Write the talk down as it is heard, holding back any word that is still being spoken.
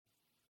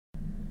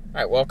All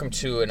right, welcome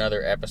to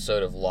another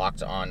episode of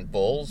Locked On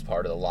Bulls,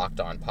 part of the Locked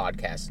On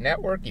Podcast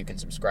Network. You can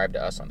subscribe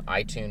to us on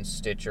iTunes,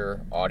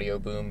 Stitcher, Audio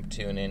Boom,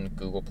 TuneIn,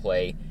 Google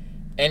Play,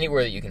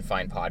 anywhere that you can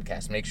find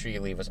podcasts. Make sure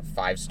you leave us a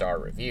 5-star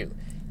review.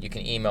 You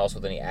can email us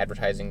with any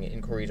advertising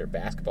inquiries or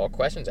basketball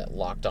questions at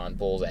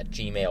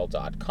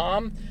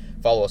lockedonbulls@gmail.com.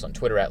 Follow us on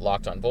Twitter at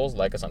Locked On Bulls.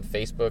 Like us on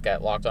Facebook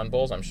at Locked On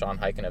Bulls. I'm Sean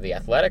Highkin of The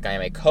Athletic. I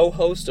am a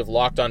co-host of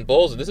Locked On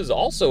Bulls, and this is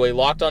also a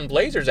Locked On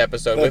Blazers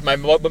episode with my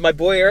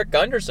boy Eric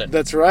Gunderson.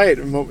 That's right.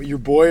 Your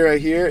boy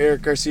right here,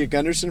 Eric Garcia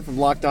Gunderson from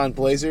Locked On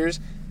Blazers.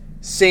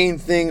 Same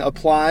thing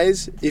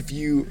applies. If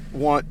you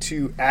want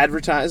to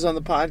advertise on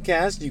the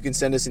podcast, you can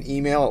send us an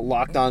email at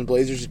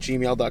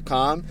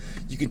lockedonblazers@gmail.com.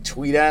 You can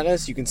tweet at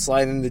us. You can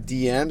slide in the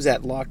DMs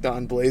at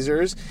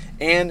lockedonblazers.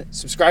 And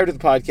subscribe to the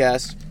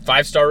podcast.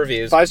 5-star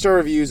reviews. 5-star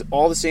reviews,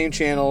 all the same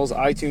channels,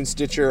 iTunes,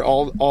 Stitcher,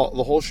 all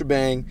the whole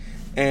shebang.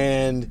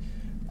 And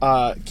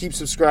keep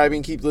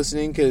subscribing, keep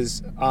listening, because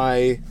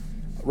by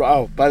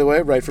the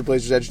way, write for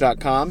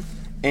blazersedge.com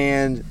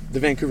and the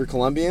Vancouver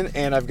Columbian.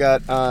 And I've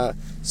got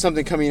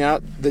something coming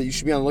out that you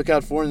should be on the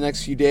lookout for in the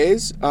next few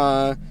days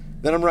that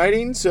I'm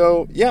writing.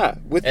 So, yeah,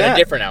 At a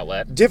different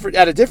outlet.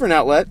 At a different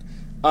outlet.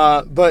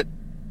 But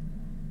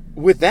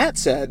with that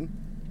said,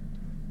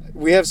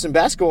 we have some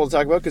basketball to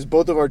talk about because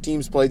both of our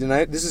teams played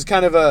tonight. This is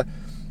kind of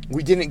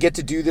we didn't get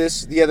to do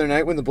this the other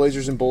night when the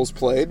Blazers and Bulls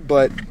played,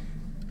 but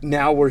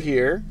now we're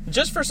here.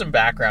 Just for some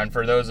background,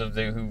 for those of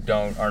you who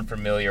aren't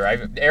familiar,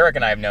 Eric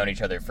and I have known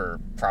each other for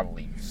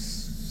probably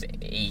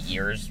 8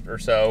 years or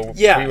so.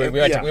 Yeah,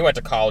 we went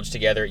to college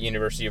together at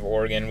University of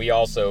Oregon. We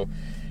also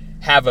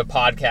have a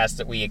podcast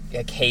that we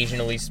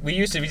occasionally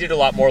we did a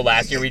lot more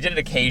last year. We did it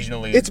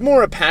occasionally. It's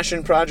more a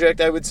passion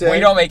project, I would say. We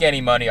don't make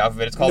any money off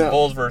of it. It's called No.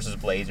 Bulls versus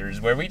Blazers,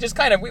 where we just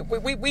kind of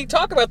we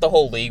talk about the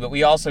whole league, but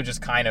we also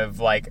just kind of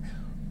like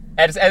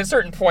at a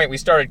certain point we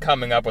started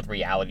coming up with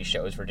reality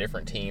shows for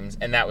different teams,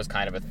 and that was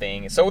kind of a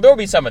thing. So there'll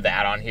be some of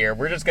that on here.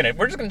 We're just gonna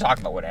talk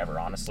about whatever,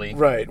 honestly.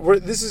 Right. While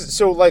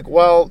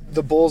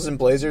the Bulls and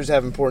Blazers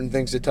have important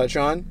things to touch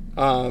on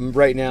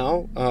right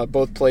now,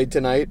 both played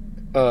tonight.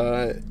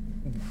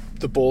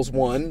 The Bulls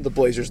won, the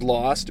Blazers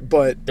lost,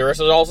 but There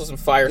are also some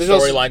fire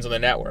storylines on the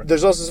network.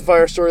 there's also some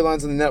fire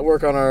storylines on the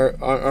network on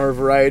our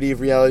variety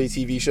of reality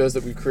TV shows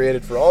that we've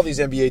created for all these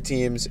NBA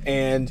teams,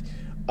 and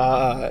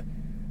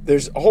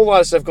there's a whole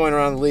lot of stuff going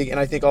around the league, and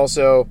I think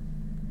also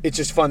it's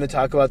just fun to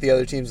talk about the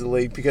other teams of the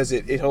league because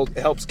it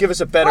helps give us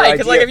a better idea. Right,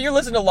 because if you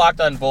listen to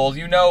Locked On Bulls,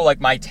 you know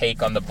my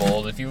take on the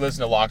Bulls. If you listen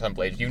to Locked On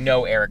Blazers, you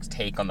know Eric's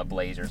take on the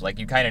Blazers. We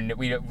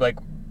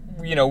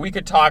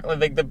could talk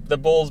like the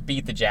Bulls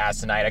beat the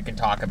Jazz tonight. I can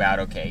talk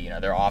about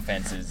their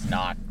offense is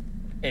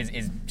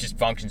just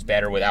functions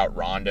better without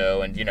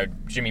Rondo, and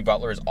Jimmy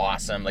Butler is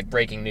awesome. Like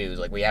breaking news,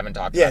 we haven't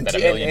talked about that a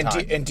million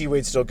times. And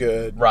D-Wade's still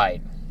good,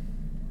 right?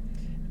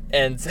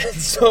 And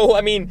so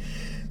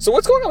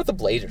what's going on with the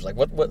Blazers?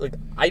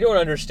 I don't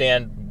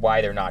understand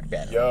why they're not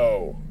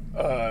better.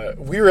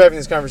 We were having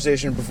this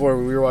conversation before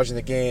we were watching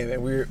the game,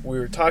 and we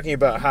were talking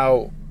about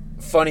how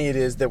funny it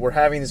is that we're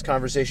having this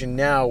conversation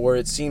now where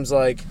it seems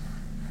like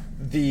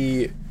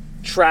the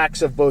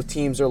tracks of both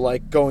teams are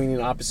going in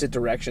opposite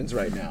directions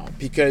right now,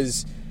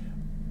 because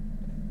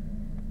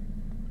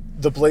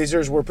the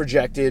Blazers were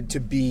projected to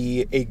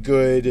be a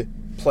good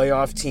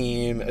playoff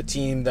team, a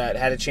team that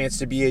had a chance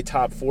to be a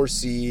top 4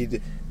 seed,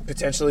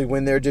 potentially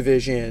win their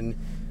division.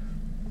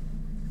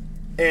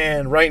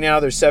 And right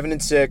now they're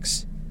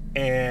 7-6,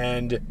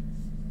 and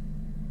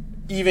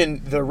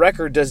even the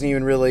record doesn't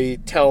even really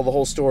tell the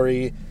whole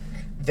story.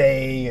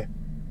 They're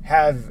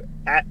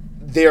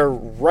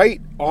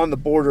right on the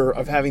border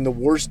of having the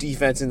worst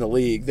defense in the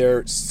league.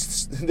 They're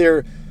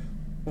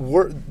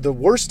the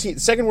worst team,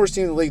 second worst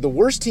team in the league. The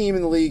worst team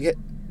in the league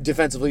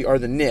defensively are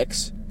the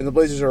Knicks, and the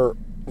Blazers are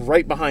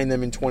right behind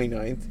them in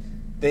 29th.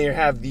 They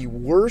have the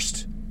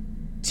worst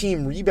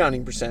team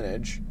rebounding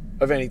percentage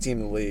of any team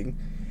in the league,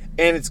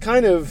 and it's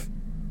kind of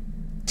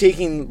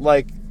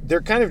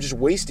they're kind of just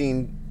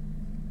wasting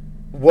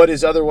what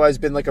has otherwise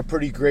been a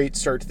pretty great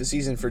start to the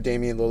season for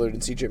Damian Lillard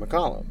and CJ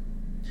McCollum.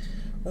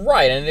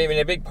 Right, and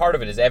a big part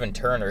of it is Evan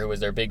Turner, who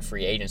was their big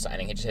free agent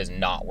signing. It just has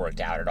not worked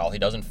out at all. He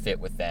doesn't fit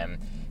with them.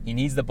 He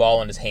needs the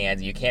ball in his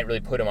hands. You can't really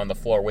put him on the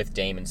floor with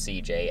Dame and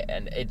CJ,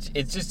 and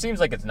it just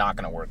seems like it's not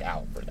going to work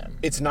out for them.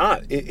 It's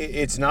not.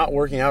 It's not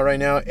working out right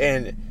now,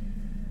 and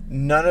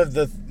none of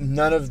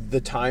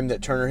the time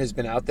that Turner has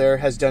been out there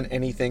has done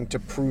anything to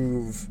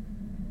prove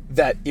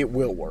that it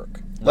will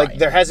work. Right.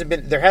 There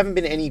haven't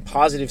been any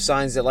positive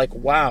signs that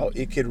wow,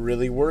 it could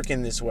really work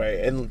in this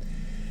way. And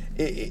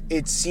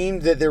it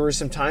seemed that there were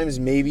some times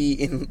maybe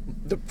in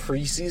the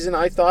preseason,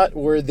 I thought,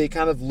 where they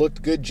kind of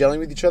looked good gelling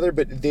with each other,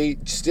 but they're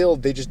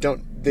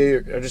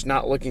just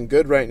not looking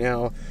good right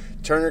now.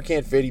 Turner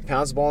can't fit. He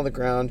pounds the ball on the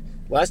ground.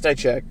 Last I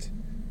checked,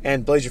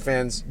 and Blazer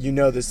fans,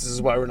 this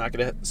is why we're not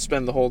going to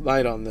spend the whole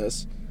night on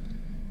this.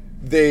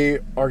 They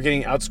are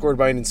getting outscored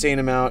by an insane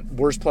amount.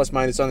 Worst plus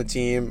minus on the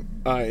team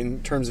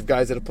in terms of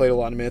guys that have played a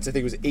lot of minutes. I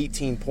think it was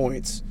 18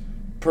 points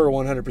per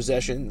 100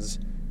 possessions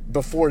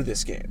before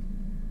this game.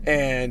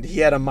 And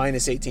he had a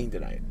minus 18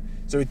 tonight.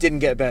 So it didn't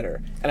get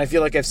better. And I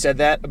feel like I've said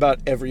that about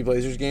every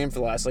Blazers game for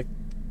the last,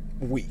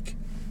 week.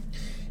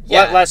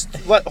 Yeah.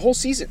 Whole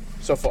season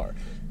so far.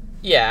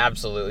 Yeah,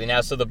 absolutely.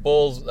 Now, so the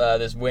Bulls,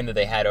 this win that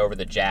they had over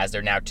the Jazz,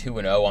 they're now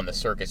 2-0 on the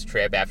circus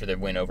trip after their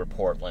win over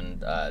Portland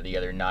the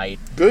other night.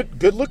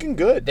 Good looking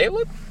good. They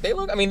look.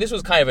 I mean, this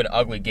was kind of an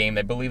ugly game.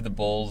 I believe the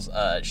Bulls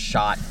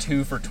shot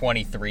 2 for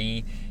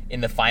 23 in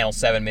the final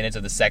 7 minutes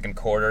of the second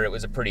quarter. It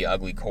was a pretty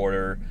ugly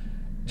quarter.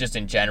 Just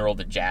in general,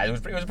 the Jazz,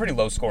 it was a pretty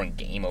low-scoring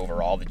game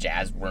overall. The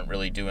Jazz weren't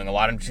really doing a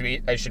lot.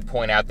 I should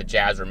point out the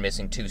Jazz were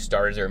missing 2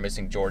 starters. They were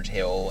missing George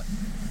Hill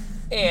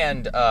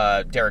and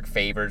Derek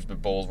Favors,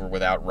 but Bulls were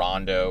without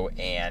Rondo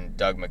and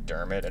Doug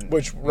McDermott and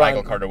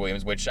Michael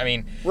Carter-Williams, which, I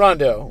mean...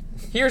 Rondo.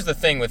 Here's the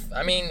thing with...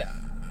 I mean,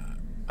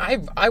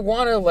 I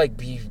want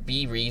to,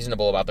 be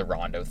reasonable about the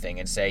Rondo thing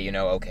and say,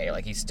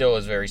 okay, he still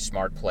is a very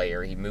smart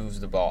player. He moves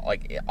the ball.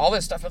 All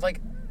this stuff, but,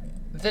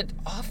 the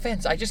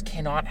offense, I just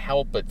cannot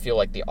help but feel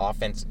like the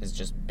offense is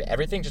just...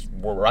 Everything just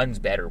runs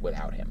better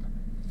without him.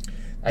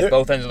 At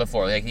both ends of the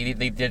floor.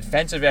 The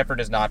defensive effort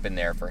has not been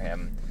there for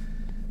him.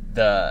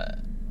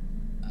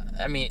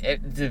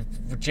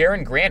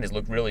 Jaren Grant has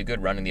looked really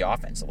good running the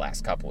offense the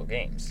last couple of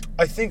games.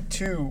 I think,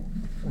 too,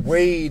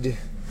 Wade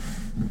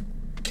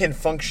can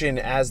function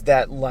as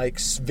that,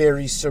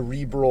 very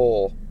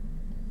cerebral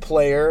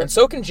player. And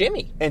so can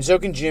Jimmy. And so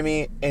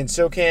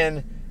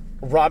can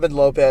Robin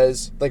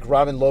Lopez.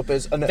 Robin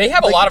Lopez. They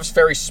have a lot of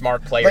very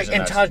smart players.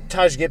 And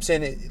Taj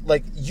Gibson.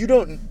 You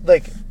don't,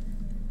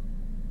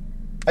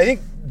 I think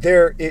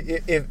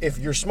if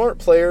your smart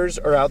players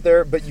are out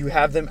there, but you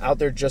have them out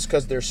there just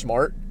because they're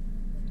smart,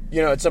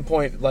 at some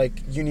point,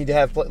 you need to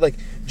have...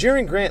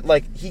 Jaren Grant,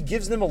 he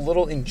gives them a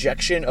little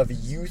injection of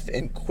youth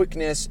and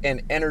quickness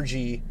and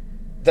energy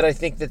that I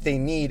think that they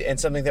need, and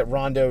something that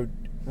Rondo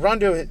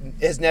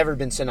has never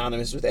been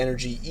synonymous with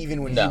energy,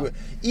 even when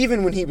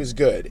he was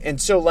good.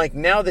 And so,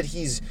 now that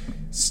he's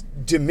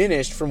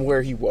diminished from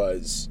where he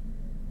was...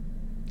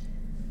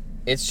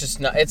 It's just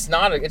not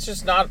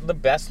the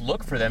best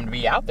look for them to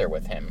be out there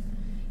with him.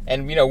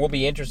 And, we'll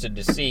be interested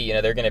to see,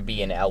 they're going to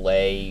be in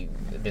L.A.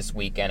 this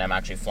weekend. I'm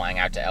actually flying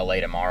out to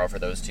L.A. tomorrow for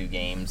those 2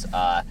 games.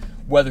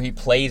 Whether he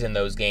plays in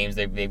those games,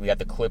 we got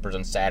the Clippers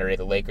on Saturday,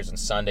 the Lakers on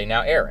Sunday.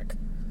 Now, Eric,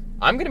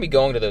 I'm going to be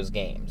going to those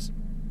games,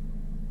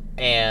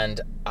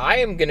 and I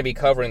am going to be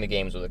covering the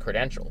games with a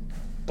credential.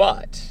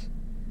 But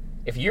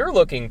if you're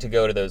looking to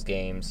go to those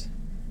games,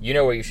 you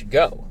know where you should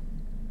go.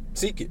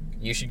 SeatGeek.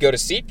 You should go to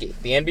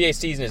SeatGeek. The NBA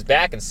season is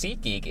back, and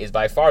SeatGeek is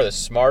by far the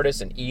smartest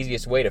and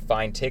easiest way to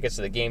find tickets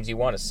to the games you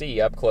want to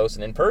see up close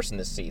and in person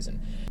this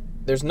season.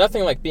 There's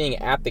nothing like being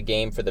at the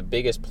game for the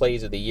biggest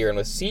plays of the year, and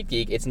with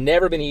SeatGeek, it's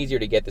never been easier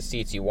to get the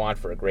seats you want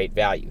for a great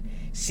value.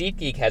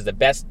 SeatGeek has the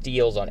best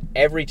deals on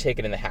every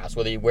ticket in the house,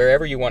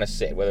 wherever you want to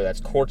sit, whether that's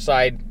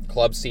courtside,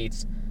 club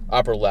seats,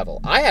 upper level.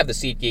 I have the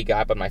SeatGeek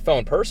app on my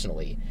phone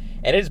personally,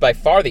 and it is by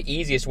far the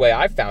easiest way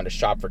I've found to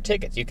shop for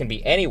tickets. You can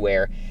be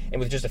anywhere, and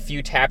with just a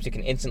few taps, you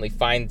can instantly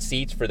find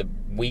seats for the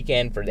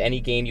weekend, for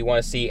any game you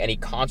want to see, any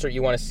concert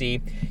you want to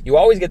see. You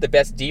always get the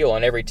best deal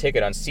on every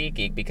ticket on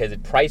SeatGeek because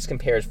it price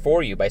compares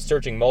for you by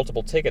searching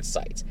multiple ticket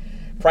sites.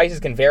 Prices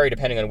can vary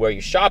depending on where you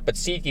shop, but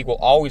SeatGeek will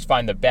always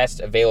find the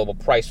best available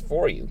price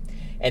for you.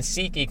 And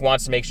SeatGeek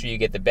wants to make sure you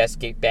get the best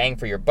bang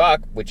for your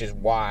buck, which is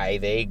why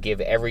they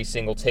give every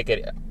single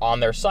ticket on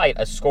their site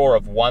a score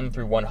of 1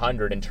 through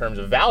 100 in terms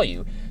of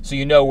value. So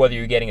you know whether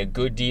you're getting a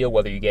good deal,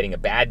 whether you're getting a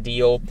bad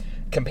deal,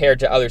 compared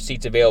to other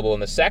seats available in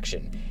the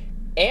section.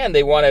 And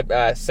they want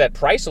to set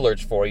price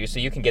alerts for you so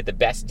you can get the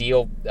best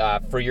deal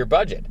for your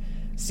budget.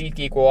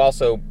 SeatGeek will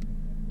also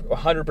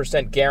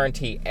 100%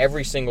 guarantee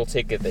every single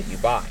ticket that you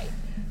buy.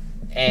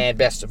 And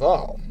best of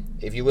all,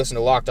 if you listen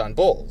to Locked On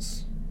Bulls,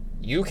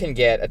 you can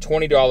get a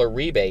 $20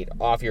 rebate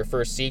off your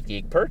first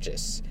SeatGeek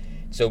purchase.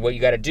 So what you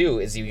got to do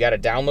is you got to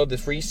download the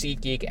free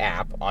SeatGeek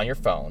app on your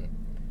phone,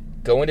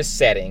 go into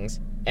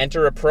settings,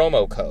 enter a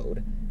promo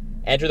code,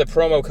 enter the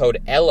promo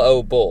code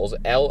LOBULLS,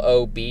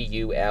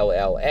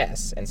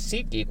 LOBULLS, and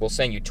SeatGeek will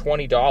send you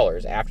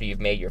 $20 after you've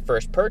made your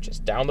first purchase.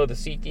 Download the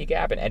SeatGeek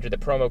app and enter the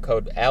promo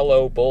code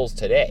LOBULLS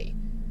today.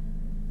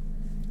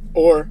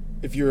 Or,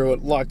 if you're a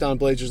Locked On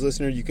Blazers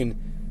listener, you can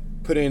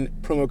put in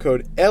promo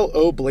code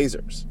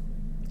LOBLAZERS.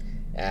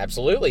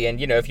 Absolutely.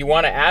 And, if you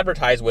want to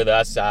advertise with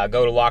us,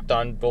 go to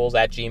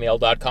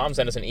lockedonbulls@gmail.com.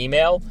 Send us an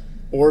email.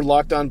 Or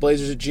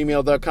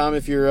lockedonblazers@gmail.com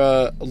if you're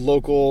a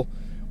local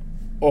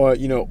or,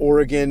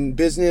 Oregon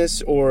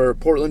business or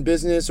Portland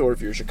business, or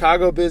if you're a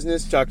Chicago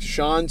business, talk to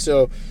Sean.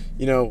 So,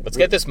 let's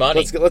get this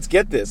money. Let's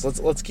get this.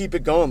 Let's keep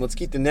it going. Let's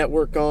keep the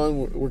network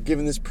going. We're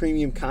giving this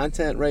premium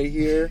content right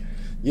here,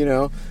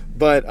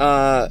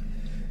 But,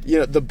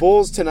 the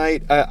Bulls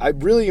tonight, I'm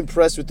really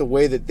impressed with the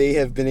way that they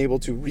have been able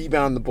to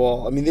rebound the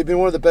ball. I mean, they've been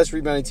one of the best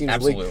rebounding teams in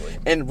the league.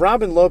 And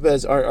Robin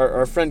Lopez,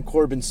 our friend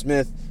Corbin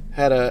Smith,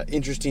 had an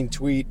interesting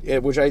tweet,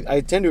 which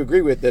I tend to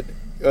agree with, that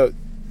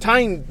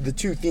tying the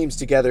 2 themes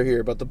together here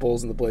about the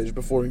Bulls and the Blazers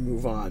before we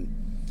move on.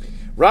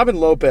 Robin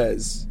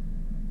Lopez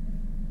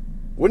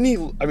Wouldn't he?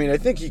 I mean, I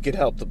think he could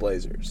help the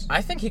Blazers.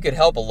 I think he could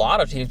help a lot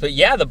of teams, but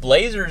yeah, the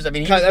Blazers. I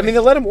mean, they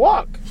let him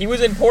walk. He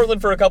was in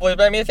Portland for a couple of.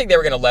 I mean, I think they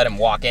were going to let him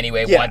walk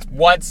anyway. Yeah.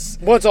 Once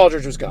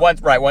Aldridge was gone.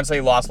 Once they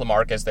lost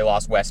LaMarcus, they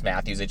lost Wes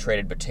Matthews. They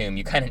traded Batum.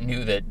 You kind of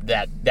knew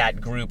that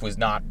group was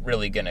not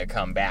really going to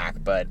come back.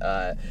 But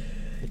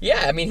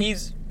yeah, I mean,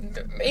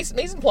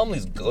 Mason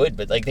Plumlee's good,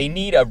 but like they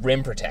need a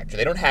rim protector.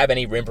 They don't have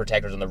any rim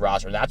protectors on the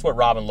roster, and that's what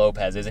Robin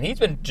Lopez is. And he's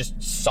been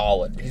just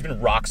solid. He's been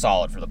rock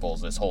solid for the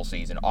Bulls this whole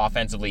season,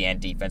 offensively and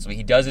defensively.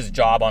 He does his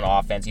job on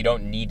offense. You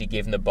don't need to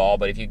give him the ball,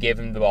 but if you give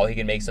him the ball, he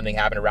can make something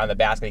happen around the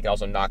basket. He can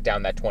also knock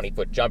down that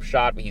 20-foot jump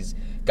shot. He's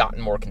gotten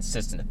more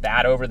consistent at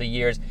that over the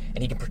years,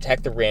 and he can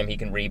protect the rim. He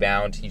can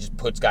rebound. He just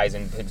puts guys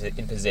in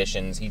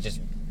positions.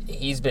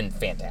 He's been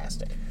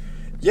fantastic.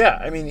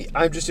 Yeah, I mean,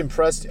 I'm just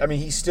impressed. I mean,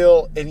 he's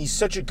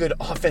such a good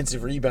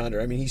offensive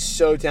rebounder. I mean, he's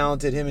so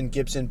talented. Him and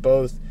Gibson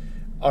both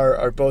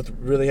are both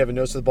really have a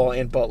nose for the ball,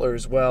 and Butler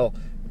as well.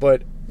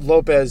 But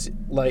Lopez,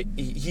 like,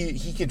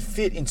 he can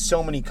fit in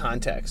so many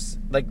contexts.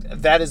 Like,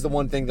 that is the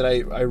one thing that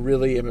I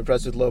really am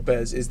impressed with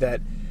Lopez, is that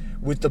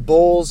with the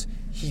Bulls,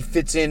 he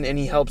fits in and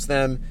he helps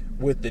them.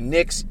 With the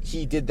Knicks,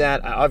 he did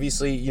that.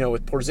 Obviously,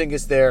 with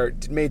Porzingis there,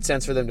 it made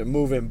sense for them to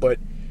move him, but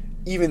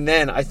even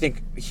then, I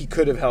think he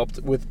could have helped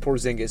with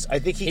Porzingis. I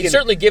think he can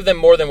certainly give them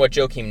more than what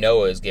Joakim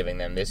Noah is giving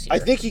them this year. I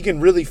think he can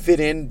really fit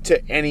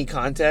into any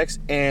context,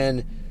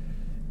 and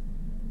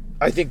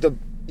I think the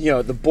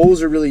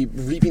Bulls are really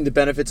reaping the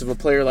benefits of a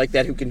player like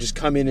that who can just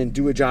come in and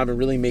do a job and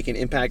really make an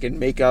impact and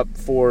make up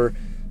for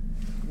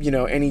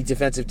any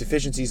defensive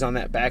deficiencies on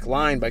that back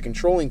line by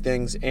controlling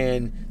things.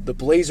 And the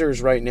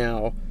Blazers right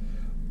now,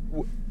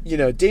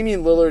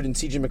 Damian Lillard and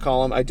CJ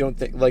McCollum, I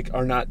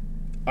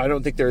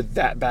don't think they're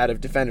that bad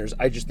of defenders.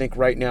 I just think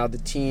right now the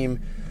team,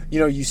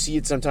 you see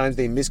it sometimes,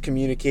 they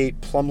miscommunicate.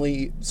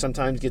 Plumlee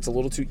sometimes gets a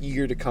little too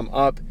eager to come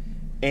up,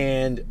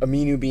 and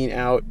Aminu being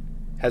out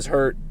has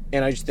hurt.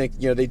 And I just think,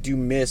 they do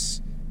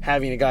miss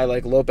having a guy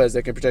like Lopez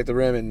that can protect the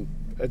rim, and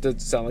it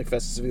doesn't sound like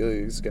Festus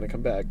Ezeli is going to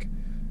come back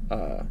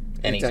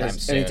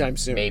anytime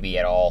soon. Maybe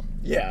at all.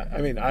 Yeah,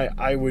 I mean,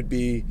 I would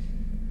be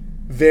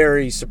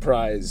very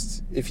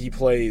surprised if he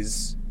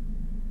plays,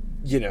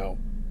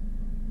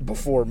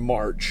 before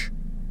March.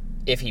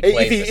 If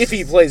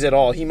he plays at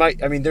all, he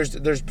might. I mean,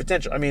 there's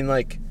potential. I mean,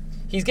 like,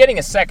 he's getting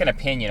a second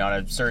opinion on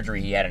a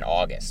surgery he had in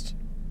August.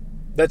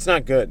 That's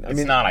not good.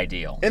 It's not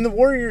ideal. And the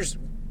Warriors,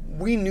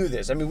 we knew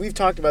this. I mean, we've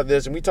talked about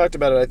this, and we talked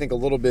about it, I think, a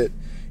little bit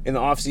in the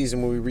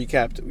offseason when we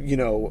recapped,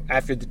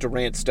 after the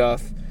Durant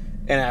stuff,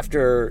 and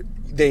after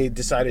they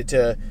decided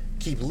to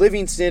keep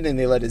Livingston and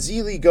they let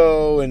Ezeli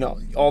go and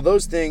all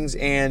those things,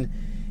 and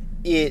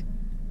it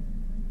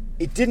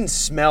didn't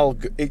smell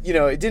good.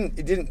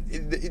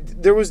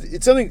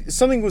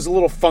 Something was a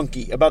little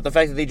funky about the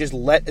fact that they just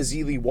let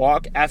Ezeli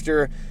walk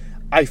after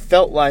I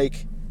felt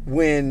like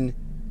when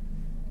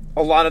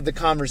a lot of the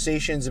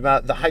conversations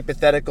about the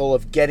hypothetical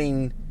of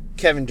getting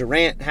Kevin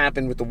Durant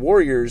happened with the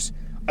Warriors,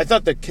 I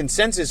thought the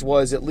consensus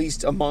was, at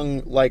least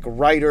among like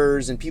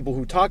writers and people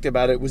who talked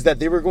about it, was that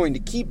they were going to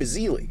keep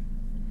Ezeli.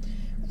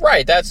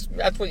 Right, that's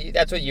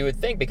what you would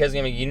think, because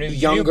I mean you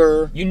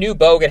knew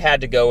Bogut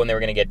had to go and they were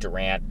going to get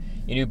Durant.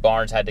 You knew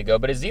Barnes had to go,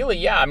 but Ezeli,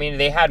 yeah, I mean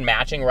they had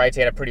matching rights.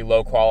 They had a pretty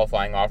low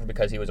qualifying offer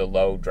because he was a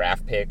low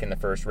draft pick in the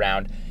first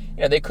round.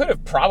 They could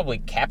have probably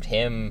kept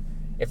him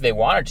if they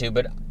wanted to,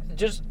 but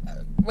just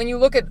when you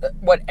look at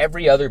what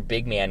every other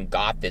big man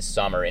got this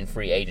summer in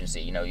free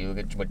agency, you look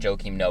at what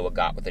Joakim Noah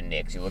got with the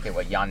Knicks, you look at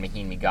what Jan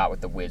Mahinmi got with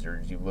the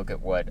Wizards, you look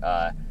at what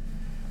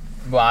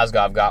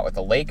Mozgov got with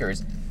the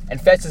Lakers. And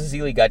Festus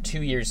Ezeli got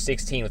 2 years,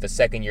 16, with the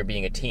second year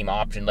being a team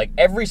option. Like,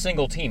 every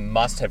single team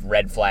must have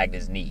red flagged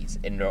his knees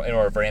in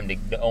order for him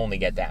to only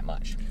get that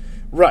much.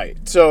 Right.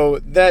 So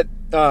that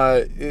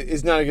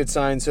is not a good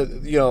sign. So,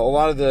 a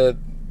lot of the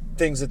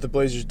things that the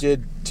Blazers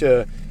did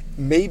to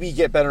maybe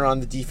get better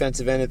on the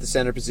defensive end at the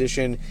center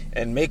position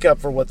and make up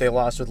for what they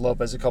lost with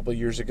Lopez a couple of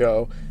years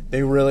ago,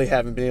 they really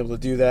haven't been able to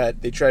do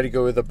that. They tried to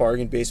go with a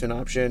bargain basement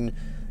option.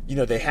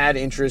 They had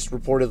interest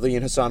reportedly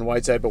in Hassan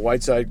Whiteside, but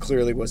Whiteside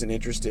clearly wasn't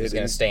interested. He was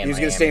going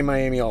to stay in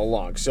Miami all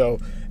along. So,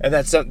 and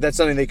that's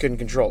something they couldn't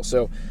control.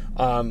 So,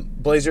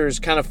 Blazers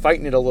kind of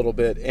fighting it a little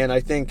bit, and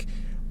I think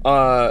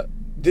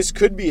this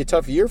could be a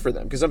tough year for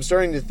them, because I'm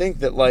starting to think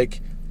that,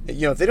 like,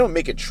 if they don't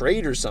make a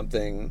trade or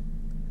something.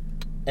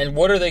 And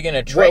what are they going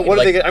to trade? What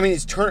are they going to? I mean,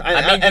 it's Turner,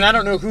 and I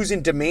don't know who's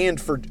in demand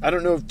for. I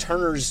don't know if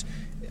Turner's.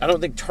 I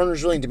don't think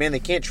Turner's really in demand. They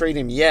can't trade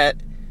him yet.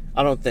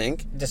 I don't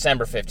think.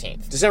 December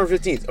 15th. December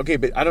 15th. Okay,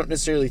 but I don't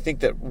necessarily think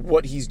that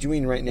what he's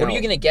doing right now. What are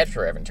you going to get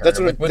for Evan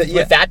Turner?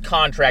 With that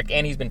contract,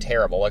 and he's been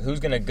terrible. Like, who's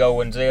going to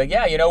go and say, like,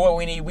 yeah, you know what,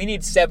 we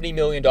need $70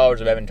 million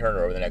of Evan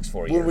Turner over the next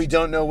 4 years. When we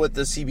don't know what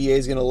the CBA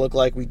is going to look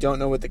like, we don't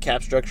know what the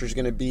cap structure is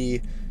going to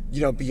be,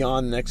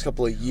 beyond the next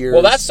couple of years.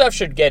 Well, that stuff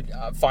should get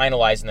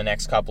finalized in the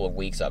next couple of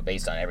weeks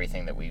based on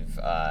everything that we've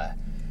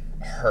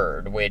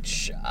heard,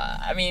 which,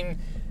 I mean...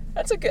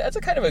 That's a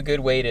kind of a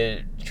good way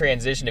to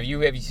transition. Have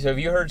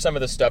you heard some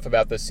of the stuff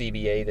about the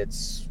CBA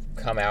that's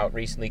come out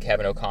recently?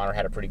 Kevin O'Connor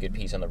had a pretty good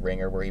piece on The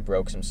Ringer where he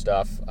broke some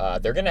stuff.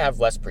 They're going to have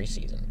less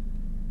preseason.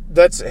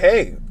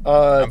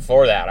 I'm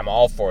for that. I'm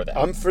all for that.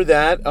 I'm for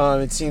that.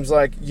 It seems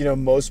like,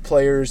 most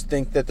players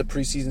think that the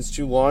preseason's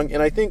too long.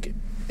 And I think,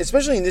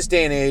 especially in this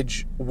day and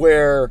age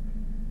where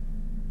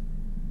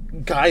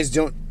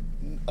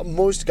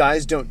most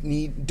guys don't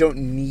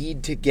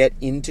need to get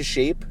into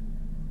shape.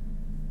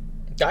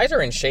 Guys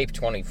are in shape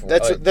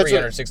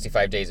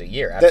 365 days a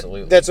year,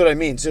 absolutely. That's what I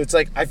mean. So it's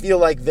like, I feel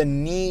like the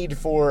need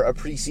for a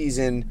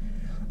preseason,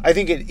 I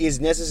think it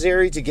is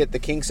necessary to get the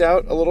kinks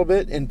out a little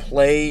bit and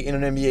play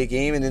in an NBA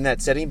game and in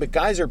that setting. But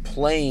guys are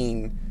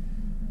playing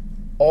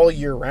all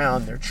year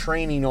round. They're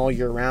training all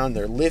year round.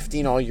 They're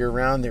lifting all year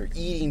round. They're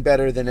eating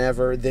better than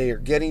ever. They are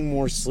getting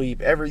more sleep,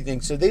 everything.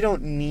 So they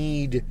don't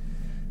need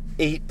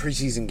 8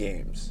 preseason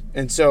games.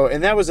 And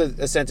that was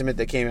a sentiment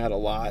that came out a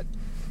lot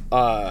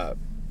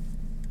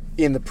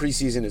in the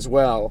preseason as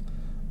well.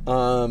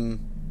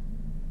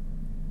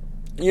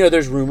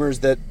 There's rumors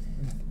that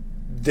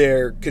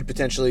there could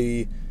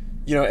potentially,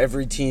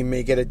 every team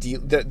may get a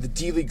deal. The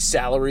D-League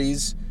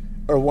salaries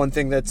are one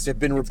thing that's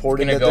been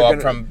reported. Going to go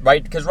up from,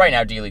 right, because right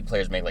now D-League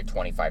players make like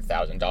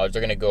 $25,000. They're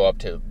going to go up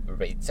to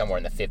somewhere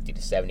in the 50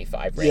 to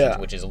 75 range,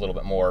 which is a little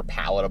bit more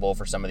palatable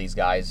for some of these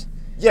guys.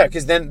 Yeah,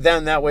 because then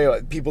that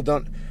way people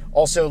don't,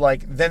 also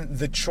then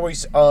the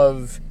choice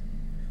of,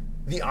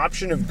 the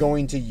option of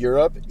going to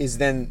Europe is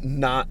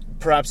then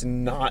perhaps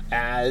not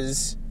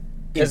as,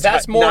 because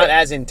that's more not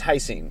as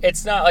enticing.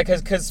 It's not like,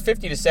 because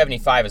 50 to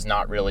 75 is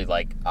not really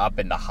like up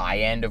in the high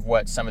end of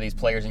what some of these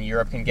players in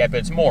Europe can get, but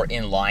it's more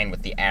in line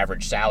with the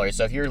average salary.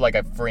 So if you're like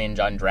a fringe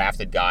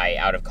undrafted guy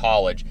out of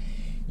college,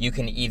 you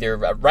can either,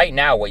 right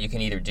now what you can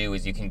either do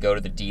is you can go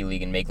to the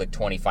D-League and make like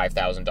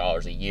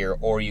 $25,000 a year,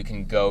 or you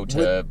can go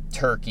to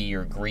Turkey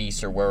or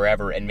Greece or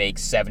wherever and make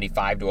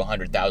 $75,000 to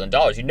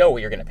 $100,000. You know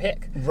what you're going to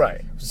pick.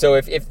 Right. So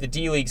if the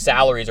D-League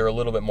salaries are a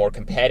little bit more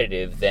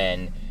competitive,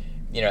 then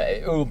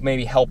it will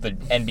maybe help the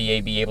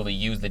NBA be able to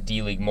use the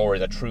D-League more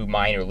as a true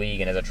minor league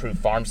and as a true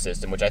farm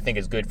system, which I think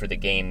is good for the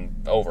game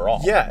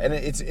overall. Yeah, and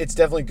it's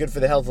definitely good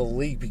for the health of the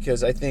league,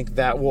 because I think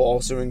that will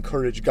also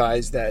encourage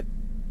guys that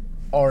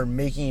are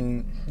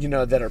making,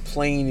 that are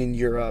playing in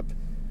Europe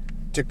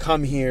to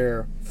come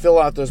here, fill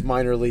out those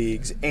minor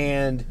leagues,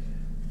 and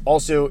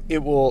also it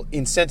will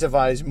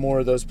incentivize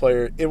more of those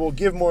players. It will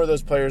give more of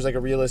those players like a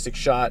realistic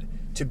shot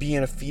to be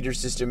in a feeder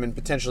system and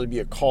potentially be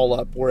a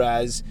call-up,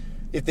 whereas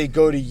if they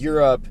go to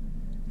Europe,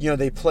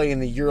 they play in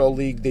the Euro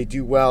League, they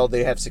do well,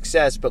 they have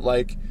success, but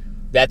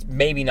that's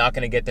maybe not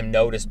going to get them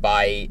noticed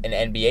by an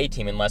NBA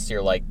team unless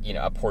you're like,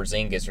 a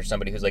Porzingis or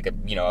somebody who's like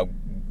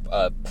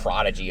a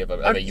prodigy of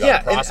a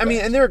young prospect.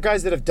 And there are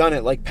guys that have done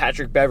it, like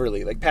Patrick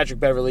Beverley.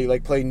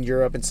 Played in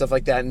Europe and stuff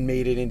like that and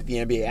made it into the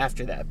NBA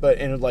after that.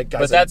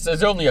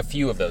 There's only a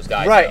few of those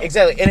guys. Right, though.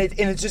 Exactly. And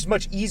it's just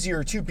much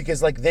easier too,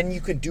 because then you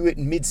can do it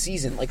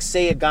mid-season. Like,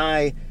 say a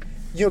guy,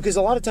 because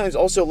a lot of times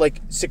also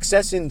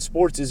success in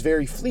sports is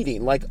very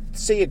fleeting. Like,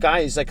 say a guy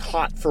is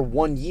hot for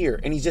 1 year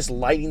and he's just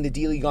lighting the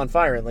D-League on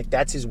fire, and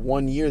that's his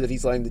 1 year that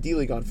he's lighting the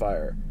D-League on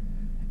fire.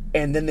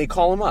 And then they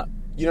call him up.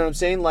 You know what I'm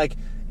saying?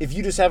 If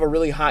you just have a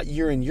really hot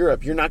year in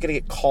Europe, you're not going to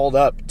get called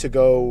up to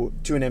go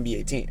to an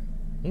NBA team.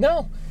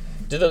 No.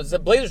 The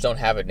Blazers don't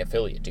have an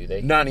affiliate, do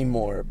they? Not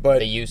anymore, but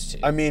they used to.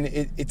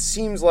 It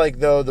seems like,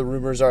 though, the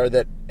rumors are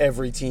that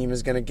every team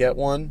is going to get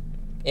one.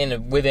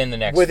 Within the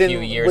next few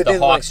years. The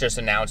Hawks just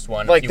announced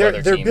one. A few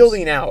other they're teams.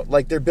 building out.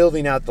 They're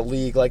building out the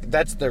league.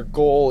 That's their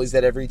goal, is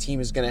that every team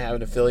is going to have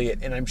an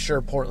affiliate, and I'm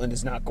sure Portland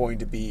is not going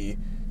to be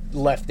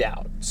left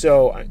out.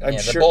 So I'm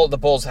sure the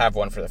Bulls have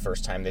one for the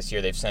first time this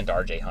year. They've sent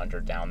R.J. Hunter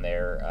down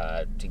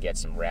there to get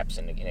some reps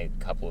in a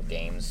couple of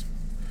games.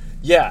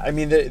 Yeah,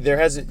 there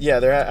hasn't. Yeah,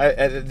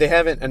 they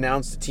haven't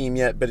announced a team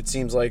yet, but it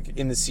seems like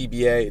in the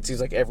CBA, it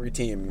seems like every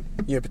team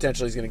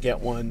potentially is going to get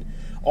one.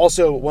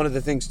 Also, one of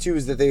the things too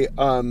is that they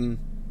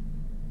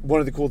one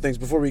of the cool things,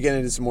 before we get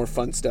into some more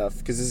fun stuff,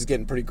 because this is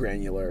getting pretty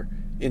granular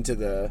into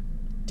the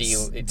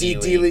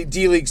D-League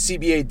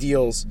CBA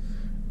deals,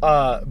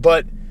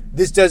 but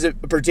this does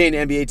pertain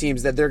to NBA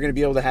teams, that they're going to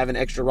be able to have an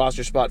extra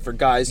roster spot for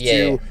guys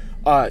to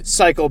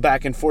cycle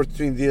back and forth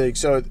between the league.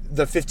 So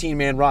the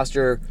 15-man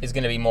roster is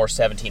going to be more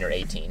 17 or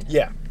 18.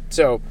 Yeah.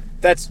 So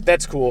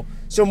that's cool.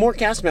 So more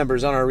cast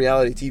members on our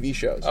reality TV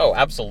shows. Oh,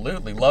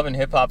 absolutely. Love and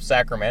Hip Hop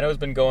Sacramento has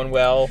been going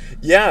well.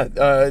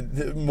 Yeah.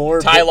 More.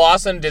 Ty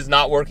Lawson is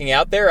not working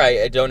out there.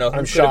 I don't know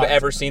who could have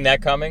ever seen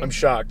that coming. I'm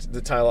shocked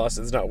that Ty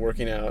Lawson's not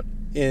working out.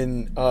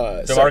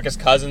 DeMarcus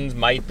Cousins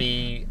might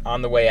be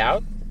on the way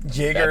out.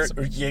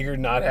 Jaeger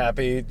not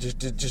happy. Just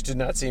did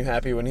not seem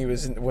happy when he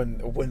was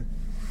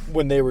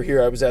when they were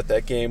here. I was at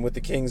that game with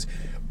the Kings.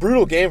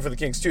 Brutal game for the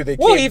Kings too. He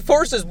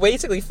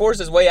basically forced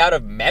his way out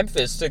of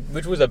Memphis,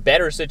 which was a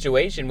better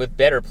situation with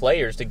better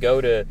players, to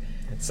go to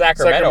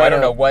Sacramento. I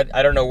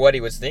don't know what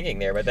he was thinking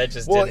there, but that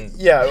just didn't.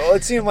 Yeah, well,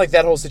 it seemed like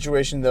that whole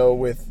situation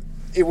though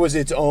it was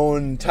its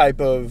own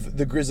type of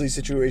the Grizzlies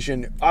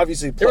situation.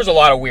 Obviously, there was a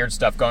lot of weird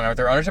stuff going on with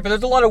their ownership, but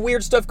there's a lot of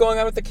weird stuff going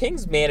on with the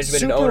Kings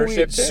management and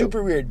ownership too.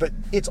 Super weird, but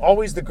it's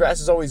always, the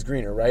grass is always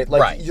greener, right?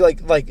 Right.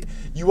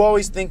 You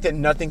always think that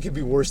nothing could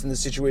be worse than the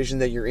situation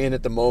that you're in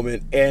at the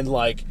moment, and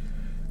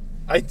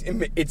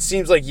it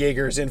seems like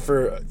Jaeger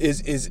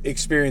is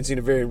experiencing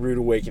a very rude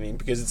awakening,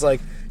 because it's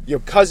like,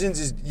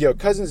 Cousins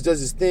does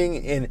his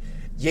thing, and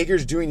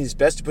Jaeger's doing his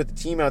best to put the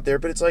team out there,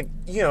 but it's like,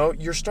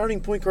 your starting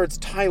point guard's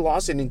Ty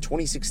Lawson in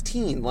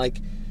 2016. Like,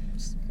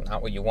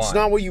 not what you want. It's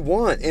not what you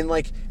want. And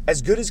like,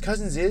 as good as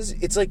Cousins is,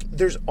 it's like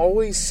there's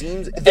always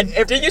seems.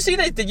 Did you see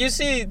that? Did you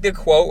see the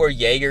quote where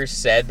Jaeger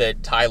said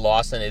that Ty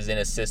Lawson is in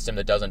a system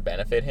that doesn't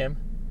benefit him?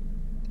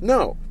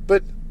 No,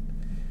 but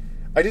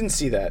I didn't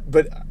see that.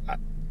 But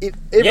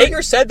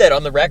Jaeger said that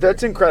on the record.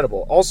 That's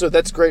incredible. Also,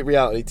 that's great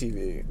reality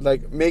TV.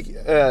 Like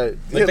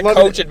the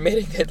coach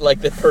admitting that,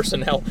 like, the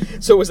personnel.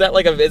 So is that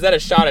a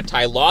shot at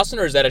Ty Lawson,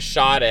 or is that a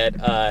shot at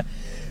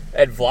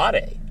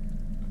Vlade?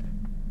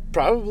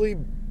 Probably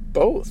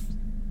both.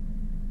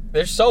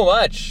 There's so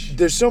much.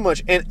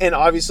 And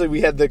obviously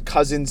we had the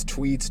Cousins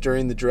tweets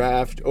during the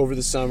draft over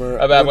the summer.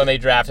 About when they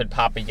drafted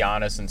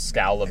Papagiannis and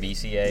Skal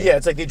Labissiere. Yeah,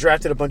 it's like they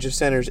drafted a bunch of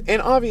centers.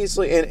 And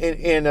obviously,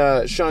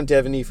 and Sean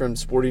Devaney from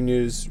Sporting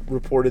News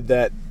reported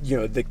that,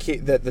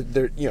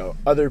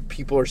 other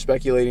people are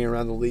speculating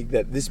around the league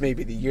that this may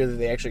be the year that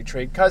they actually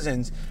trade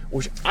Cousins,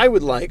 which I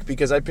would like,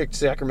 because I picked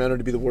Sacramento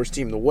to be the worst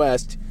team in the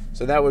West,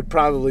 so that would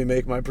probably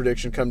make my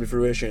prediction come to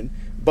fruition.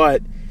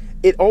 But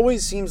it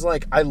always seems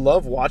like, I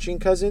love watching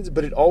Cousins,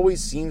 but it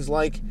always seems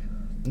like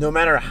no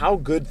matter how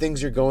good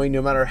things are going,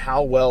 no matter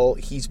how well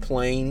he's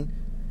playing,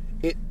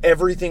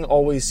 everything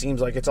always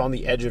seems like it's on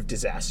the edge of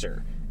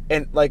disaster.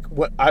 And like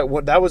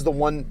that was the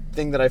one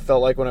thing that I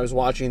felt like when I was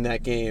watching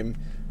that game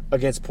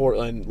against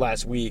Portland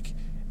last week.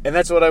 And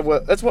that's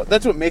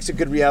what makes a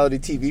good reality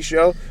TV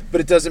show,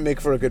 but it doesn't make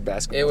for a good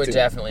basketball team. It would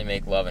definitely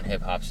make Love and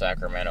Hip Hop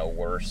Sacramento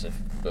worse if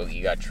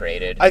Boogie got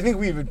traded. I think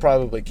we would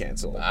probably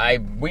cancel.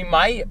 We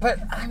might, but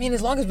I mean,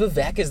 as long as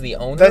Vivek is the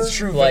owner, that's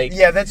true. Like,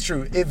 yeah, that's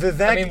true. If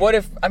Vivek, what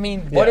if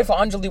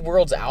Anjali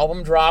World's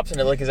album drops and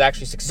it is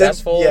actually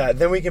successful?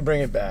 Then we can bring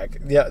it back.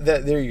 Yeah,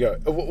 there you go.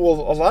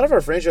 Well, a lot of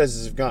our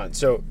franchises have gone.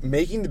 So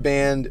Making the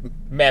Band,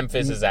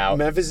 Memphis is out.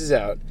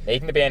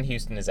 Making the Band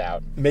Houston is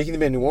out. Making the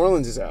Band New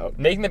Orleans is out.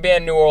 Making the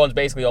Band New Orleans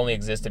basically only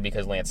existed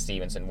because Lance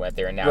Stevenson went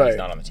there, and now he's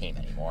not on the team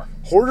anymore.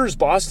 Hoarders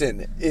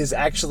Boston is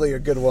actually a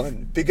good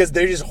one, because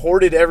they just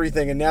hoarded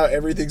everything, and now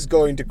everything's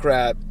going to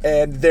crap,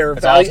 and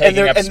it's all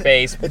taking up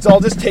space. It's all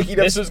just taking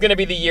up. This was going to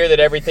be the year that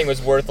everything was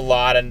worth a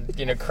lot, and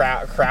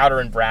Crowder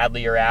and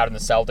Bradley are out, and the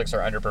Celtics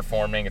are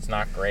underperforming. It's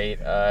not great.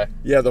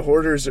 The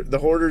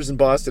hoarders in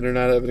Boston are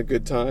not having a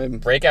good time.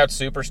 Breakout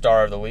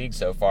superstar of the league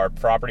so far,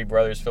 Property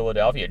Brothers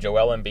Philadelphia,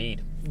 Joel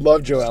Embiid.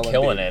 Love Joel Embiid.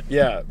 Killing it.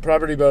 Yeah,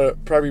 Property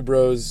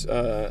Bros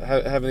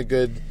having a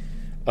good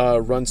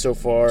run so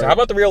far. So how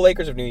about the Real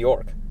Lakers of New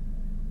York?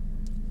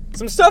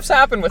 Some stuff's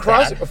happened with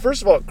that.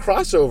 First of all,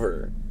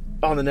 crossover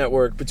on the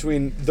network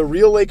between the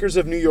Real Lakers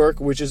of New York,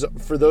 which is,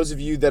 for those of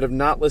you that have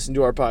not listened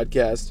to our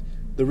podcast,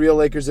 the Real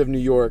Lakers of New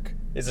York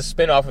is a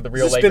spin-off of the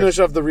Real Lakers. It's a spin-off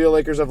of the Real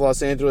Lakers of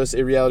Los Angeles,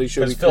 a reality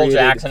show we created. Phil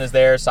Jackson is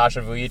there,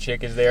 Sasha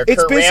Vujicic is there,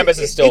 Kurt Rambis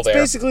is still there.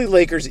 It's basically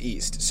Lakers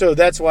East, so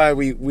that's why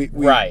we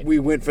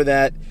went for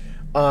that.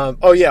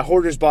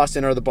 Hoarders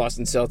Boston are the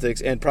Boston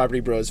Celtics, and Property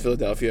Bros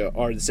Philadelphia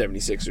are the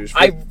 76ers.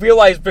 I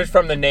realized just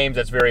from the names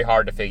that's very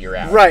hard to figure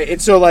out. Right,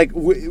 and so like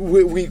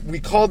we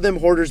called them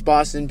Hoarders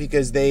Boston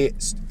because they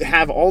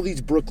have all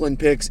these Brooklyn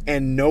picks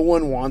and no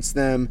one wants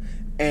them.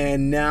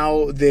 And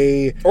now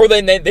they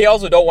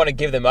also don't want to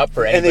give them up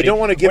for anybody. And they don't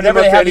want to give them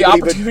up for anybody. Whenever they have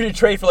the opportunity to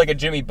trade for like a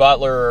Jimmy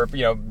Butler or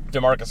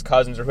DeMarcus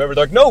Cousins or whoever,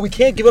 they're like, no, we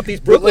can't give up these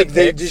Brooklyn picks.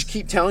 They just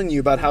keep telling you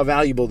about how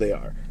valuable they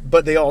are.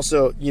 But they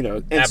also,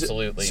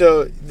 absolutely.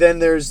 So then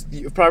there's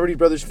the Property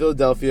Brothers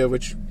Philadelphia,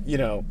 which,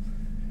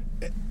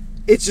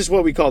 it's just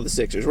what we call the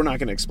Sixers. We're not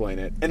going to explain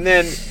it. And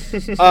then,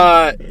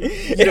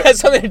 it has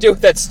something to do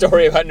with that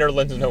story about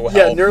Nerlens Noel.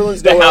 Yeah,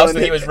 Nerlens Noel. The Noel house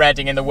that he was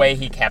renting and the way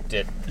he kept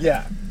it.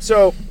 Yeah.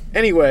 So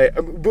anyway,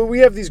 but we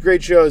have these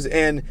great shows,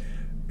 and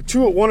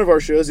one of our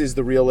shows is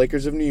the Real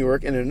Lakers of New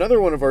York, and another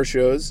one of our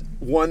shows,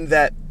 one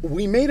that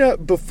we made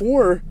up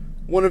before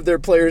one of their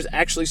players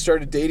actually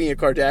started dating a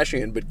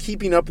Kardashian, but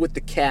Keeping Up with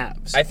the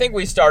Cavs. I think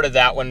we started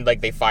that when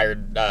they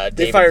fired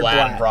David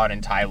Blatt and brought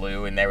in Ty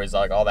Lue, and there was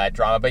like all that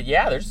drama. But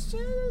yeah, it's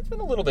been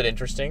a little bit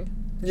interesting.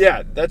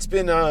 Yeah, that's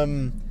been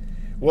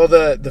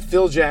the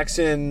Phil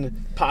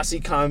Jackson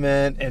posse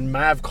comment and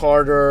Mav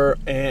Carter,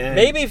 and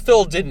maybe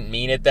Phil didn't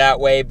mean it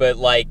that way, but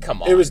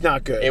come on, it was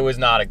not good. It was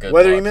not a good.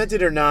 Whether look. He meant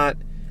it or not.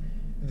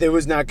 It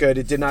was not good.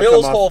 It did not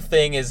Phil's come off. whole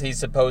thing is he's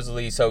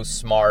supposedly so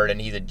smart and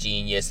he's a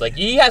genius.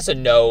 He has to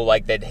know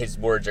that his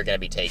words are going to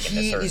be taken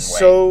a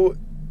certain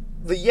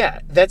way.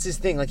 That's his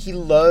thing. He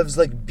loves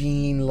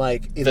being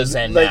the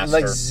Zen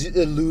master,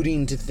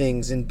 alluding to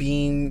things and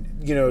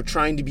being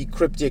trying to be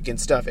cryptic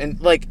and stuff. And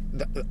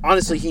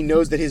honestly, he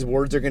knows that his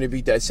words are going to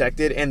be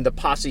dissected. And the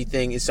posse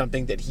thing is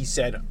something that he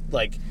said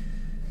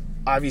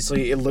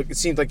obviously, it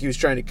seemed like he was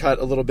trying to cut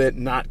a little bit,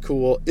 not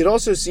cool. It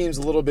also seems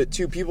a little bit,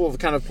 too, people have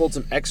kind of pulled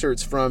some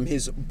excerpts from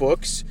his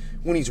books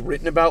when he's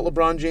written about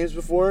LeBron James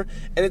before,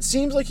 and it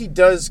seems like he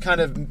does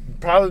kind of,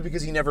 probably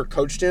because he never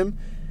coached him.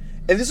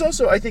 And this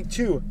also, I think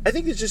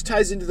it just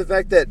ties into the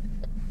fact that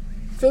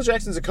Phil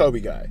Jackson's a Kobe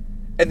guy.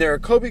 And there are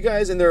Kobe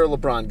guys and there are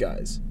LeBron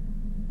guys.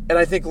 And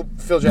I think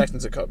Phil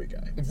Jackson's a Kobe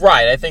guy.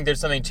 Right. I think there's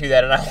something to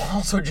that. And I'll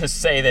also just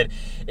say that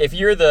if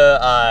you're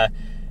the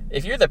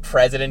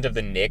president of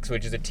the Knicks,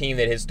 which is a team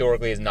that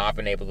historically has not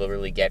been able to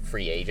really get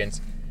free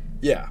agents,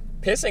 yeah,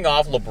 pissing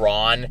off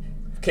LeBron,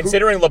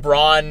 considering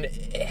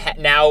LeBron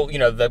now,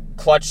 the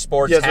Clutch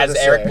Sports has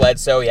Eric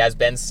Bledsoe, he has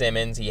Ben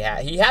Simmons, he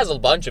has a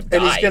bunch of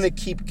guys. And he's going to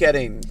keep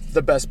getting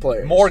the best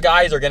players. More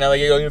guys are going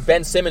to,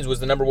 Ben Simmons was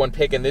the number 1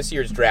 pick in this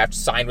year's draft,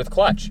 signed with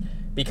Clutch.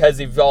 Because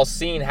you've all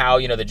seen how,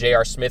 the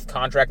J.R. Smith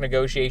contract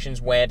negotiations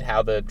went,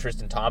 how the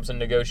Tristan Thompson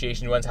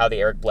negotiations went, how the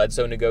Eric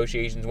Bledsoe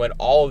negotiations went.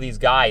 All of these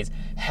guys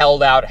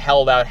held out.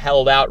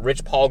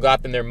 Rich Paul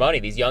got them their money.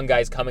 These young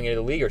guys coming into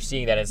the league are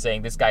seeing that and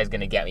saying, this guy's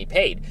going to get me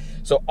paid.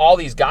 So all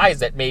these guys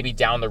that maybe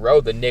down the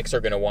road the Knicks are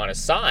going to want to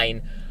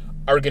sign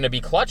are going to be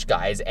Clutch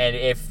guys. And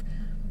if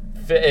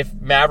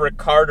Maverick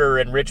Carter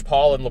and Rich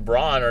Paul and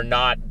LeBron are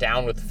not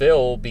down with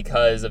Phil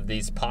because of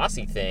this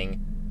posse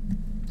thing,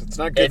 it's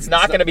not good. It's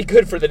not going to be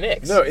good for the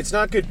Knicks. No, it's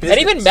not good business.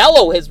 And even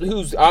Melo,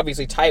 who's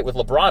obviously tight with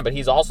LeBron, but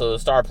he's also the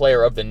star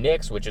player of the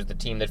Knicks, which is the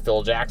team that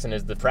Phil Jackson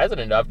is the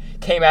president of,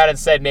 came out and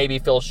said maybe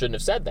Phil shouldn't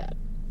have said that.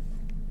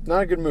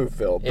 Not a good move,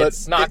 Phil. But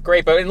it's not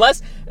great, but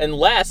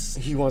unless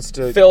he wants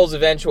to, Phil's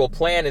eventual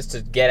plan is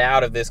to get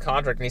out of this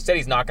contract, and he said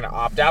he's not going to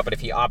opt out, but if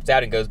he opts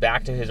out and goes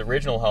back to his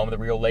original home, the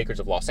real Lakers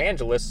of Los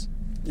Angeles,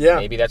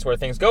 maybe that's where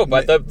things go.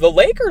 But the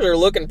Lakers are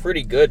looking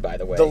pretty good, by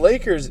the way. The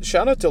Lakers,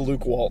 shout out to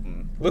Luke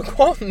Walton. Luke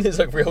Walton is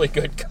a really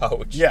good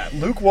coach. Yeah,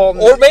 Luke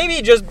Walton. Or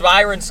maybe just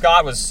Byron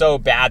Scott was so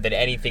bad that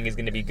anything is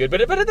going to be good.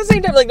 But at the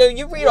same time,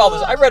 you read all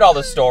this. I read all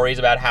the stories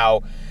about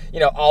how,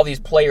 all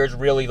these players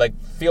really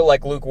feel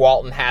like Luke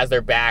Walton has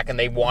their back and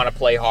they want to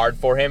play hard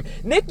for him.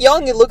 Nick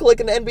Young, it looked like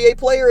an NBA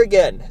player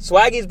again.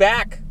 Swaggy's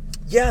back.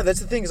 Yeah, that's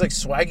the thing. Is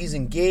Swaggy's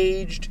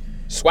engaged.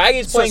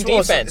 Swaggy's playing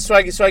defense.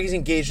 Swaggy's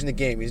engaged in the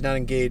game. He's not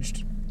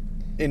engaged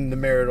in the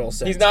marital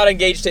sense. He's not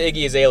engaged to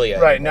Iggy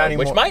Azalea. Right, not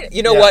anymore. Which might,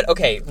 what?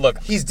 Okay,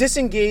 look. He's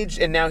disengaged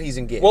and now he's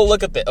engaged. Well,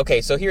 look at this.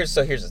 Okay, so here's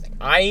the thing.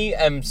 I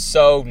am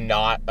so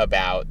not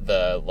about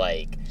the,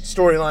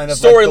 storyline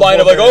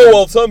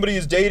of somebody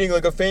is dating,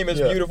 a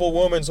famous, beautiful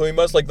woman, so he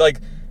must, that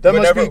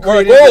whenever,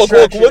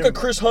 must be look at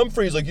Chris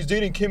Humphries, he's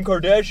dating Kim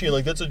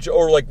Kardashian, that's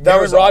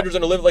Aaron Rodgers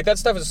and Olivia, that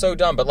stuff is so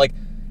dumb, but,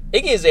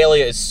 Iggy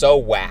Azalea is so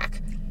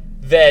whack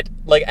that,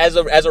 as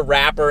a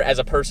rapper, as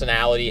a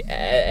personality,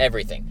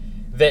 everything,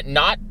 that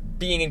not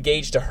being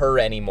engaged to her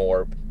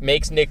anymore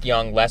makes Nick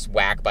Young less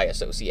whack by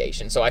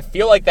association. So I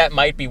feel like that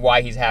might be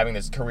why he's having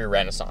this career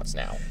renaissance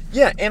now.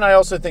 Yeah, and I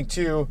also think,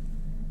 too,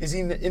 is he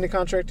in a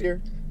contract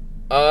year?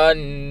 Oh,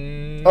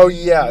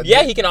 yeah.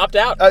 Yeah, he can opt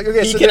out.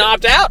 He can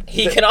opt out.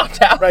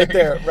 Right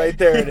there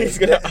it is.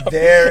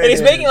 And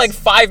he's making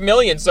 $5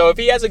 million, so if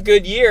he has a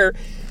good year,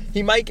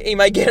 he might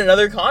get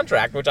another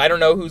contract, which I don't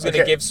know who's going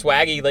to give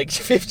Swaggy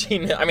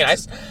 15. I mean,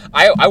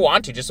 I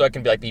want to just so I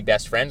can be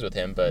best friends with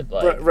him, but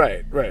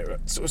right.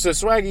 So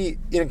Swaggy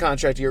in a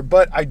contract year,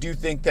 but I do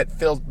think that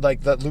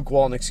that Luke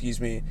Walton,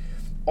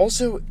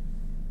 also.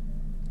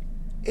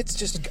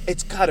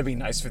 It's got to be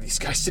nice for these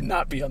guys to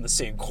not be on the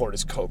same court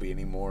as Kobe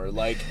anymore.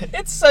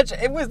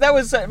 The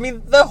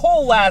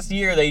whole last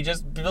year, they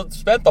just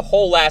spent the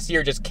whole last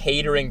year just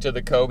catering to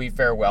the Kobe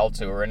farewell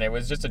tour, and it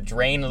was just a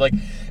drain.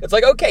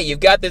 Okay, you've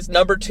got this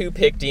number 2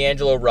 pick,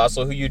 D'Angelo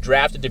Russell, who you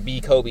drafted to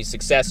be Kobe's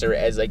successor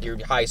as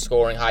your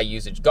high-scoring,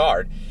 high-usage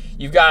guard.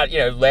 You've got,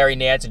 Larry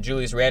Nance and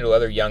Julius Randle,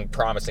 other young,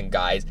 promising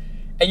guys.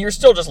 And you're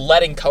still just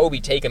letting Kobe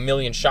take 1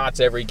 million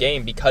shots every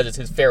game because it's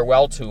his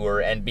farewell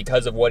tour and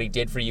because of what he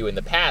did for you in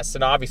the past.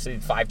 And obviously,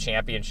 5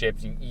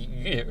 championships,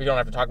 you don't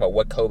have to talk about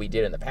what Kobe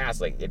did in the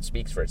past. It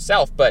speaks for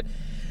itself. But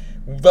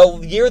the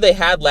year they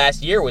had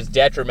last year was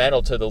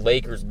detrimental to the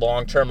Lakers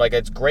long-term.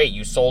 It's great.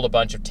 You sold a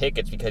bunch of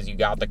tickets because you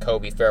got the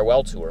Kobe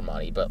farewell tour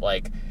money. But,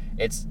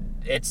 it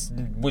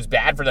was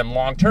bad for them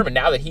long-term. And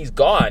now that he's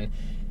gone,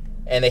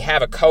 and they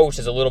have a coach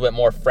that's a little bit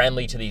more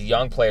friendly to these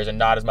young players and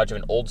not as much of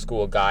an old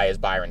school guy as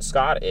Byron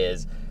Scott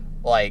is,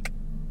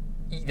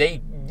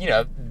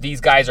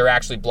 these guys are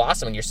actually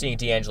blossoming. You're seeing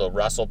D'Angelo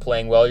Russell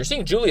playing well. You're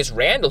seeing Julius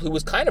Randle, who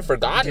was kind of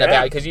forgotten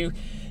about because you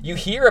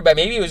hear about,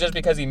 maybe it was just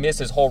because he missed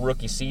his whole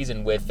rookie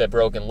season with a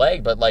broken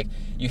leg, but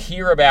you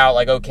hear about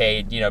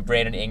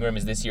Brandon Ingram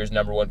is this year's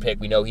number 1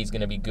 pick. We know he's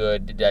going to be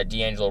good.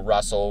 D'Angelo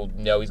Russell,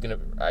 he's going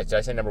to, did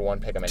I say number 1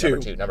 pick? I meant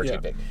number 2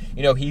 pick.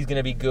 He's going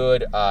to be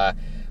good.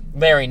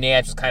 Larry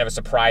Nance was kind of a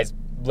surprise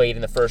late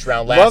in the first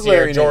round last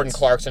year. Jordan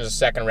Clarkson is a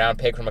second-round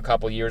pick from a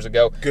couple years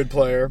ago. Good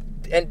player.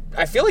 And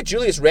I feel like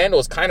Julius Randle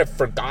is kind of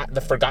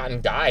the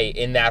forgotten guy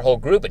in that whole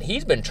group, and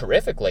he's been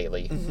terrific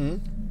lately. Mm-hmm.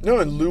 No,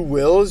 and Lou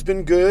Will has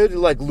been good.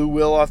 Lou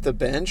Will off the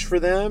bench for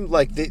them.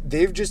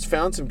 They've just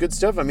found some good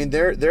stuff. I mean,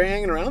 they're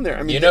hanging around there.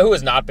 I mean, who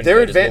has not been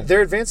good?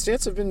 Their advanced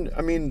stats have been.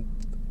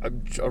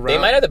 Around. They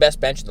might have the best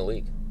bench in the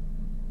league.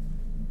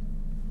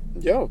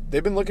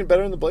 They've been looking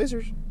better than the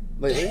Blazers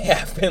lately. They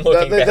have been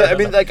looking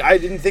better. I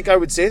didn't think I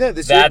would say that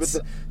this year, but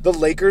the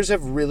Lakers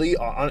have really,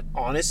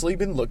 honestly,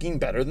 been looking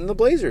better than the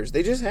Blazers.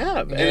 They just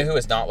have. You know who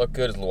has not looked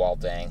good is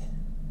Luol Deng.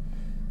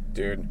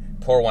 Dude.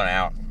 Pour one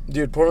out.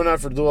 Dude, pour one out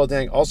for Luol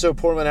Deng. Also,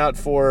 pour one out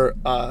for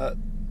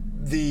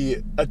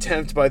the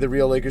attempt by the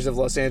Real Lakers of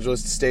Los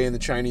Angeles to stay in the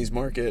Chinese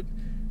market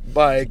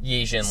by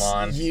Yi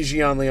Jianlian. Yi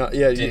Jianlian.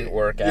 Yeah, Didn't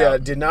work out. Yeah,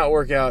 did not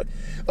work out.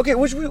 Okay,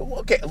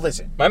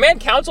 listen. My man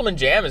Councilman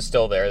Jam is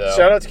still there, though.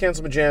 Shout out to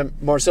Councilman Jam,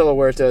 Marcelo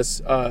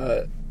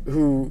Huertas,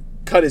 who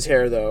cut his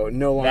hair, though.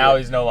 Now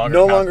he's no longer.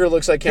 No longer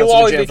looks like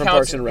Councilman Jam from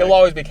Parks and Rec. He'll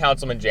always be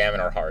Councilman Jam in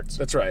our hearts.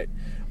 That's right.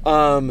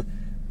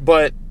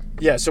 But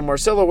yeah, so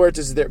Marcelo Huertas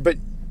is there. But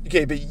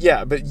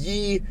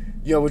Yi,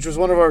 which was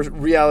one of our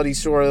reality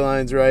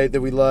storylines, right?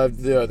 That we loved.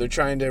 They're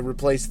trying to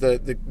replace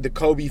the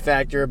Kobe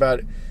factor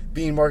about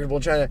being marketable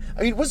in China.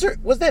 I mean, was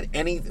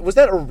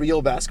that a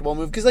real basketball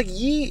move? Because like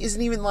Yi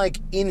isn't even like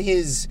in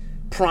his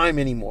prime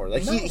anymore.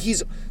 Like no.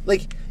 he's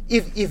like.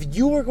 If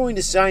you were going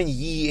to sign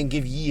Yi and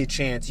give Yi a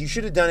chance, you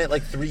should have done it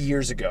like 3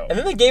 years ago. And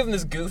then they gave him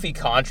this goofy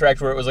contract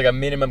where it was like a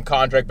minimum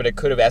contract, but it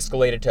could have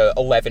escalated to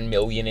 $11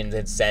 million in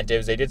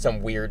incentives. They did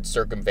some weird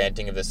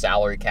circumventing of the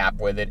salary cap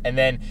with it. And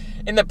then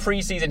in the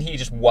preseason, he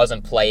just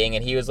wasn't playing,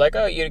 and he was like,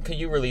 could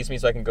you release me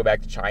so I can go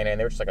back to China? And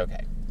they were just like,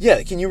 okay.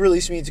 Yeah, can you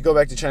release me to go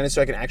back to China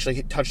so I can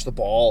actually touch the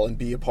ball and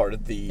be a part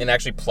of the... And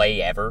actually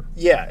play ever?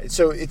 Yeah,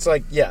 so it's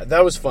like, yeah,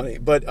 that was funny.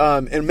 But,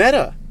 and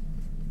Meta,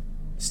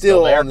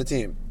 still on the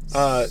team.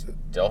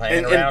 Still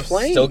hanging around, and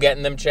playing. Still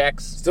getting them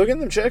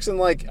checks. And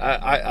like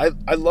I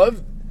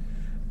love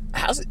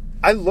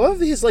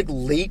his like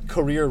late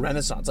career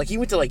renaissance. Like he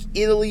went to like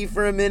Italy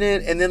for a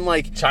minute, and then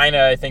like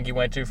China, I think he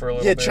went to for a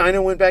little bit. Yeah,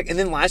 China went back, and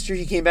then last year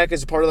he came back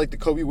as a part of like the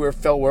Kobe Wear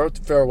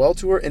farewell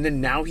tour, and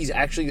then now he's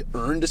actually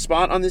earned a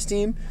spot on this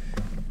team.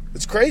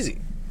 It's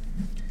crazy.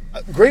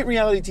 Great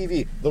reality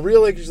TV. The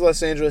Real Lakers of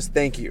Los Angeles.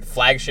 Thank you.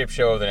 Flagship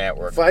show of the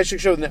network. Flagship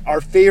show, our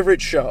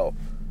favorite show.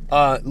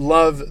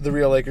 Love the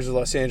Real Lakers of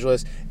Los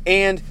Angeles,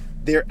 and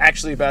they're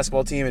actually a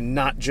basketball team and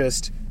not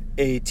just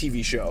a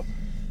TV show.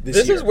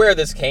 This is where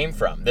this came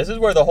from. This is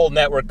where the whole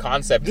network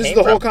concept came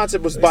from. The whole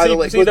concept was by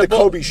the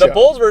Kobe show. The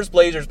Bulls vs.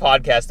 Blazers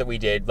podcast that we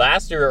did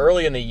last year,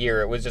 early in the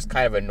year, it was just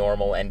kind of a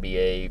normal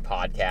NBA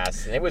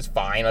podcast, and it was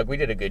fine. Like we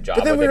did a good job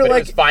with it, but it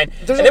was fine.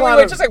 And then we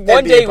were just like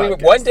one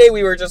day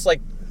we were just like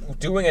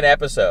doing an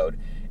episode.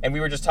 And we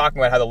were just talking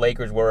about how the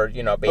Lakers were,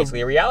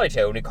 basically a reality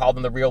show, and we called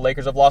them the Real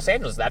Lakers of Los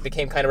Angeles. That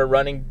became kind of a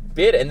running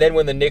bit. And then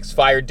when the Knicks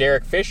fired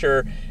Derek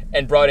Fisher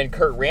and brought in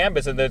Kurt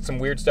Rambis, and then some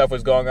weird stuff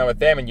was going on with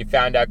them, and you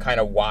found out kind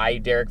of why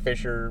Derek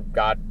Fisher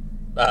got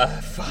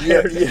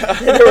fired. Yeah.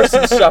 There was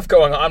some stuff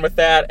going on with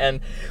that, and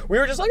we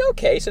were just like,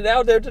 okay, so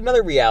now there's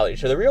another reality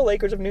show, the Real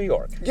Lakers of New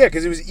York. Yeah,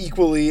 because it was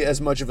equally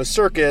as much of a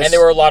circus. And there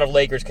were a lot of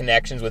Lakers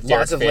connections with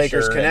Lots Derek of Fisher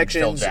Lakers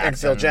connections and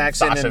Phil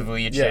Jackson. Sasha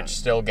Vujacic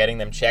still getting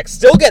them checks.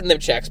 Still getting them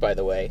checks, by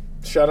the way.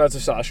 Shout out to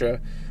Sasha.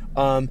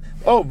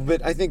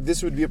 But I think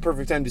this would be a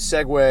perfect time to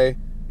segue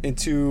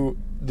into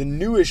the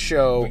newest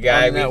show on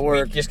the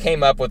network. We just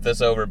came up with this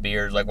over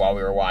beers like while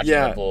we were watching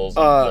the Bulls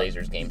and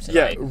Blazers game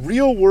tonight. Yeah,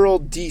 Real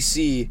World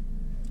DC.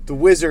 The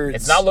Wizards.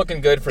 It's not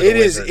looking good for the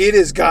Wizards. It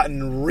has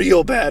gotten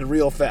real bad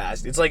real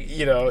fast. It's like,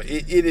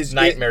 it is...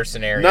 Nightmare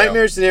scenario.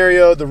 Nightmare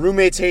scenario. The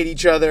roommates hate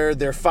each other.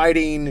 They're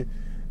fighting.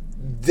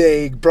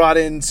 They brought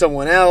in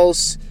someone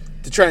else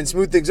to try and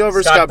smooth things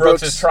over. Scott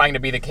Brooks is trying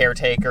to be the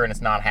caretaker, and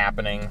it's not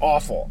happening.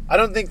 Awful. I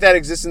don't think that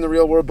exists in the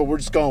real world, but we're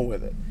just going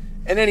with it.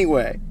 And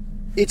anyway,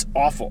 it's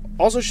awful.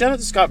 Also, shout out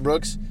to Scott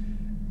Brooks.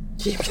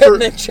 Keep getting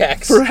them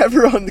checks.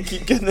 Forever on the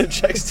keep getting them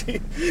checks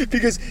team.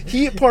 Because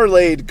he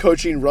parlayed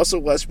coaching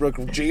Russell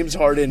Westbrook, James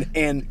Harden,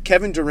 and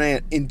Kevin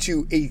Durant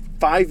into a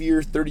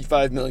 5-year,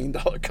 $35 million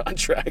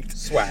contract.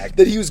 Swag.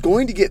 That he was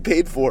going to get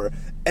paid for.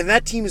 And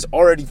that team is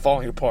already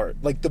falling apart.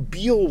 Like the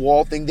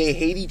Beal-Wall thing, they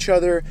hate each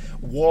other.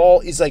 Wall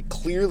is like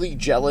clearly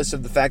jealous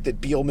of the fact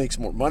that Beal makes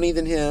more money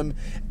than him.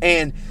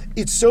 And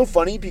it's so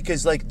funny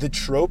because like the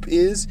trope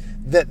is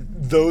that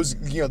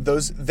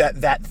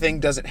that thing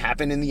doesn't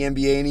happen in the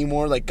NBA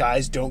anymore. Like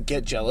guys don't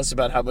get jealous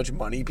about how much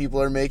money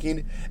people are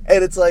making.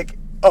 And it's like,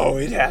 oh,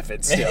 it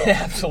happens still. It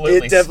absolutely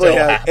It definitely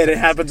still happens. And it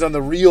happens on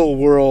the Real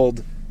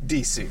World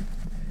DC.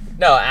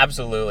 No,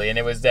 absolutely, and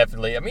it was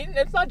definitely,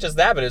 it's not just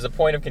that, but it was a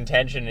point of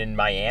contention in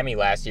Miami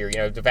last year.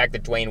 The fact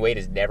that Dwayne Wade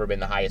has never been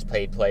the highest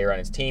paid player on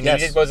his team.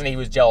 Yes. He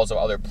was jealous of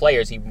other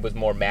players. He was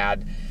more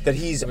mad that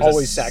he's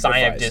always sacrificed.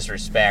 Sign of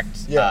disrespect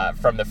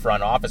from the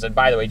front office. And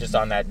by the way, just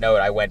on that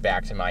note, I went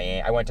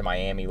to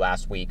Miami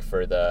last week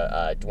for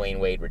the Dwayne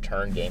Wade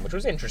return game, which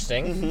was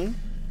interesting. Mm-hmm.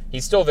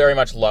 He's still very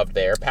much loved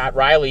there. Pat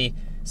Riley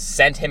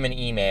sent him an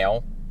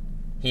email.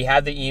 He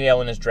had the email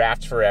in his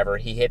drafts forever.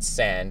 He hit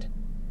send.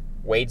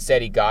 Wade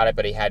said he got it,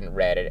 but he hadn't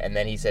read it, and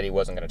then he said he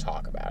wasn't going to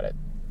talk about it.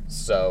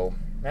 So,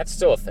 that's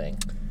still a thing.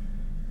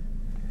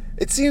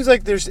 It seems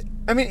like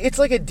it's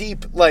like a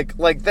deep, like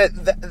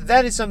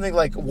that is something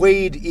like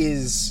Wade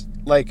is,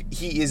 like,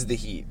 he is the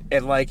Heat.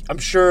 And, like, I'm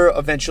sure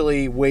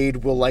eventually Wade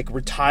will, like,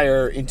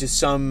 retire into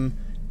some,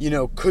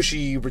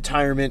 cushy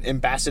retirement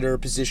ambassador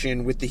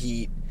position with the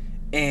Heat.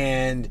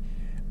 And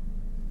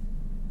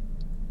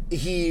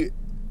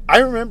I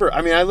remember,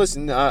 I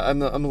listen,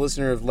 I'm a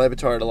listener of Le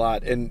Batard a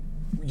lot, and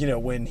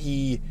when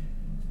he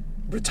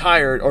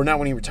retired, or not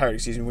when he retired,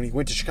 excuse me, when he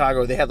went to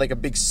Chicago, they had like a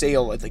big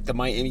sale at like the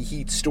Miami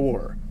Heat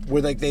store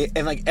where like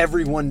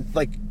everyone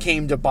like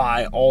came to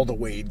buy all the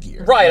Wade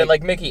gear. Right, and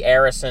like Mickey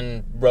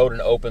Arison wrote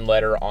an open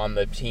letter on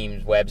the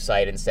team's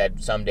website and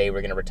said someday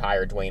we're going to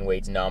retire Dwayne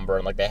Wade's number,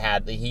 and like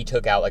he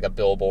took out like a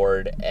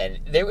billboard, and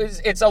it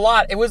was a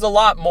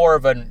lot more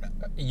of an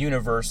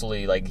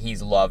universally like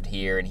he's loved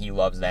here and he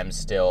loves them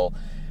still.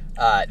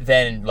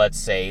 Than, let's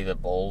say, the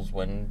Bulls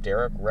when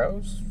Derrick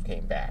Rose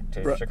came back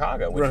to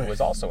Chicago, which was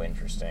also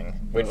interesting.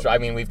 Which, I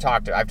mean, I've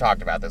talked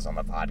about this on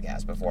the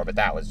podcast before, but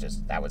that was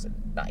a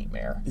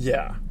nightmare.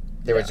 Yeah.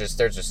 There's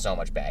just so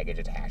much baggage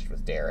attached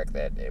with Derrick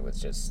that it was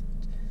just...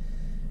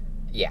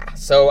 Yeah,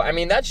 so, I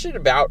mean, that should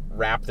about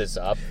wrap this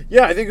up.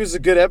 Yeah, I think it was a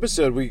good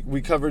episode.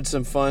 We covered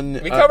some fun...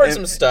 We covered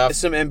some stuff.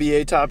 Some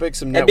NBA topics,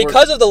 some network... And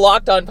because of the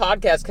Locked On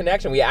Podcast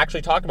connection, we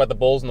actually talked about the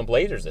Bulls and the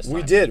Blazers this time.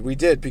 We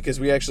did, because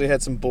we actually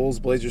had some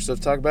Bulls-Blazers stuff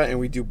to talk about, and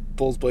we do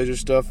Bulls-Blazers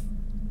stuff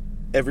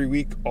every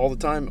week, all the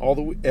time, all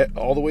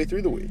the way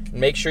through the week.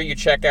 Make sure you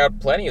check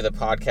out plenty of the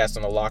podcasts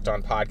on the Locked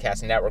On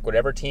Podcast Network,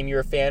 whatever team you're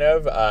a fan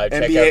of.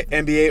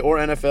 NBA or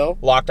NFL.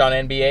 Locked On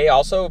NBA,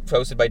 also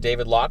posted by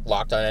David Locke.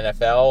 Locked On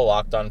NFL,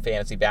 Locked On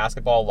Fantasy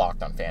Basketball,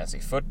 Locked On Fantasy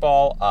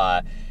Football.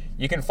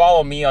 You can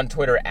follow me on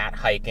Twitter at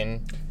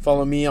Hyken.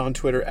 Follow me on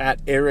Twitter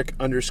at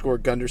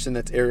Eric_Gunderson.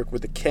 That's Eric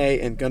with a K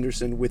and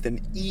Gunderson with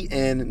an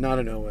EN, not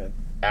an ON.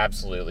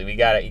 Absolutely, you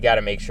got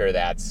to make sure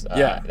that's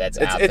out there.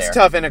 It's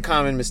tough and a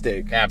common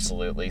mistake.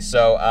 Absolutely.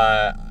 So,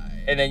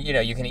 and then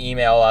you can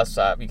email us.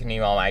 You can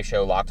email my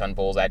show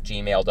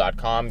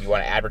lockedonbulls@gmail.com. If you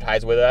want to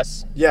advertise with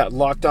us. Yeah,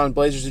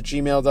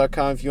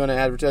 lockedonblazers@gmail.com if you want to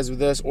advertise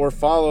with us, or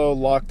follow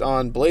Locked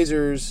On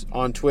Blazers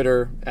on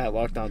Twitter at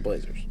Locked On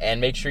Blazers. And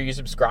make sure you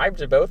subscribe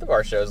to both of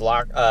our shows,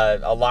 Locked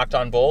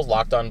On Bulls,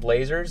 Locked On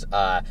Blazers,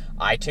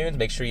 iTunes.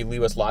 Make sure you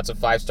leave us lots of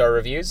 5-star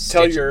reviews.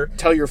 Stitcher,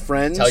 tell your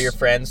friends. Tell your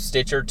friends.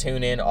 Stitcher,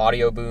 TuneIn,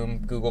 Audio Boom,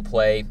 Google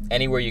Play,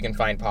 anywhere you can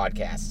find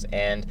podcasts.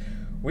 And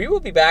we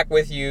will be back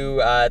with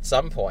you at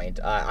some point.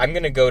 I'm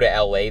going to go to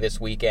LA this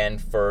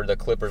weekend for the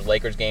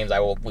Clippers-Lakers games.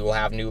 We will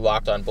have new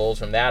Locked On Bulls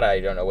from that. I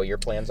don't know what your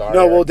plans are.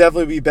 No, we'll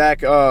definitely be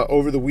back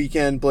over the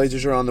weekend.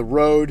 Blazers are on the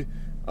road.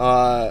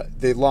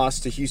 They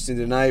lost to Houston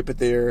tonight, but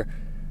they're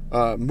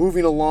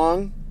moving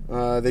along.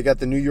 They got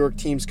the New York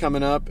teams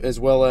coming up, as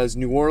well as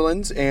New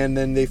Orleans, and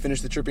then they finish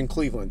the trip in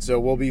Cleveland. So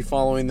we'll be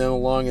following them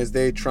along as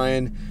they try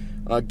and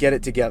get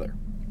it together.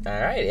 All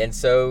right, and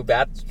so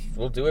that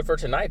will do it for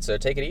tonight. So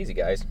take it easy,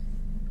 guys.